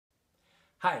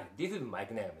Hi, this is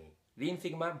Mike Naomi, Lean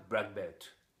Sigma Black Belt.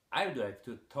 I would like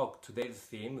to talk today's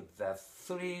theme, the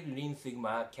 3 Lean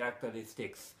Sigma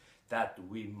characteristics that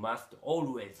we must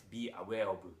always be aware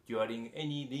of during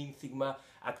any Lean Sigma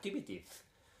activities.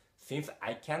 Since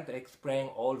I can't explain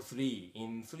all 3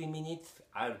 in 3 minutes,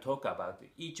 I'll talk about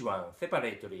each one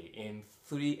separately in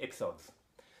 3 episodes.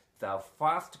 The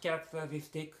first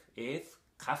characteristic is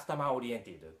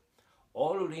customer-oriented.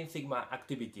 All Lean Sigma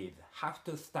activities have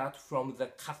to start from the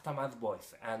customer's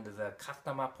voice and the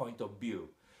customer point of view.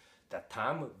 The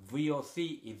term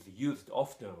VOC is used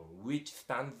often, which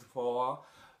stands for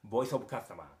Voice of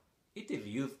Customer. It is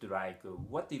used like,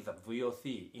 what is a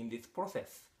VOC in this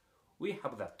process? We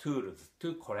have the tools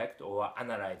to correct or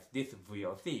analyze this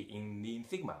VOC in Lean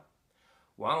Sigma.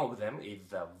 One of them is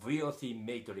the VOC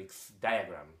matrix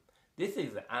diagram. This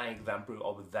is an example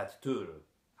of that tool.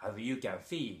 As you can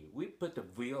see, we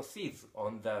put VOCs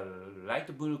on the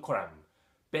light blue column.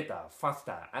 Better,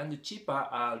 faster, and cheaper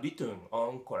are written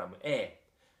on column A.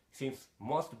 Since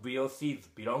most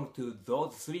VOCs belong to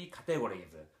those 3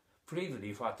 categories, please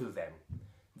refer to them.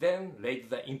 Then rate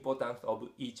the importance of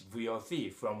each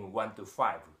VOC from 1 to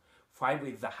 5. 5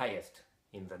 is the highest.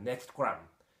 In the next column,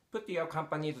 put your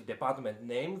company's department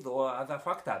names or other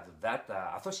factors that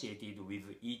are associated with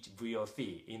each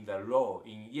VOC in the row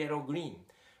in yellow-green.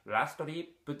 Lastly,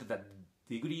 put the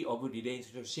degree of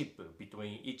relationship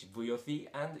between each VOC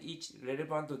and each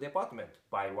relevant department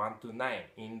by 1 to 9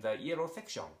 in the yellow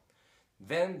section.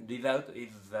 Then result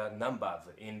is the numbers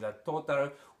in the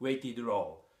total weighted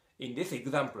row. In this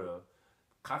example,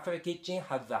 Cafe Kitchen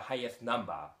has the highest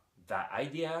number. The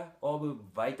idea of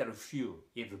vital few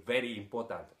is very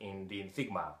important in Lean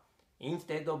Sigma.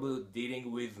 Instead of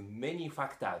dealing with many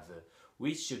factors,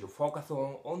 we should focus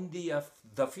on only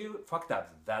the few factors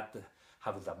that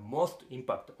have the most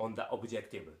impact on the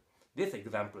objective. This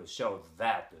example shows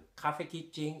that Cafe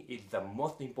Kitchen is the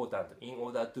most important in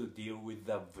order to deal with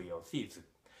the VOCs.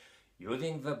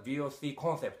 Using the VOC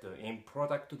concept in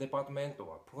product department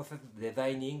or process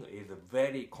designing is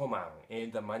very common in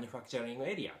the manufacturing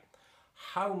area.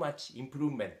 How much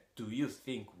improvement do you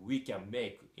think we can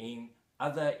make in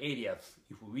other areas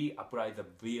if we apply the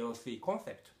VOC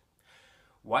concept?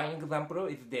 One example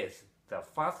is this. The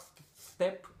first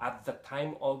step at the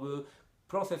time of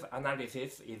process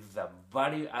analysis is the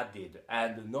value added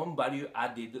and non-value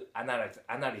added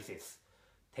analysis.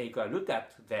 Take a look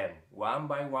at them one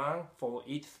by one for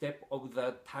each step of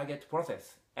the target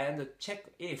process and check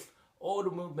if all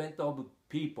movement of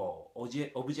people,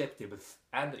 objectives,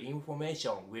 and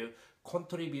information will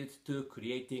contribute to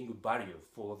creating value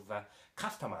for the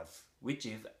customers, which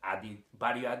is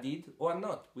value added or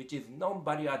not, which is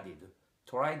non-value added.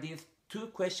 Try these 2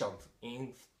 questions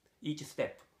in each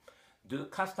step. Do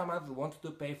customers want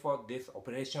to pay for this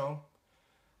operation?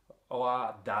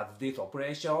 Or does this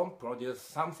operation produce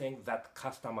something that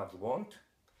customers want?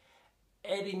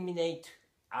 Eliminate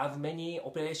as many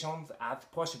operations as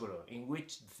possible in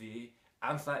which the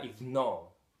answer is no.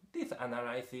 This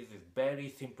analysis is very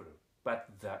simple, but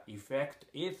the effect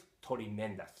is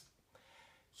tremendous.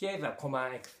 Here's a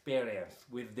common experience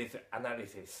with this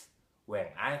analysis. When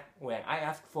I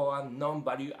ask for a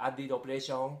non-value added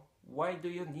operation, why do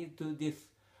you need to do this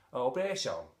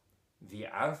operation? The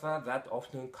answer that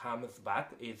often comes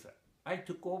back is, I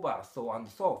took over so and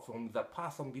so from the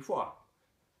person before.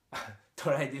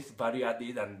 Try this value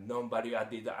added and non-value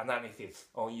added analysis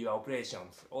on your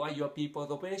operations or your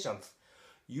people's operations.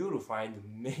 You'll find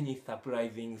many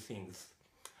surprising things.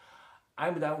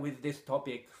 I'm done with this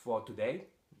topic for today.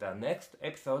 The next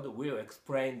episode will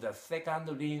explain the second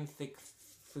Lean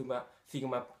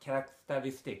Sigma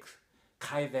characteristics,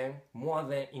 Kaizen, more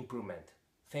than improvement.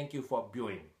 Thank you for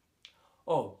viewing.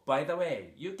 Oh, by the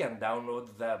way, you can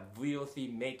download the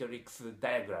VOC matrix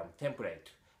diagram template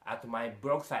at my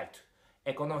blog site,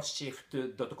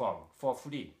 econoshift.com for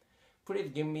free.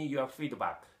 Please give me your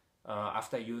feedback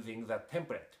after using the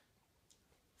template.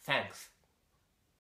 Thanks.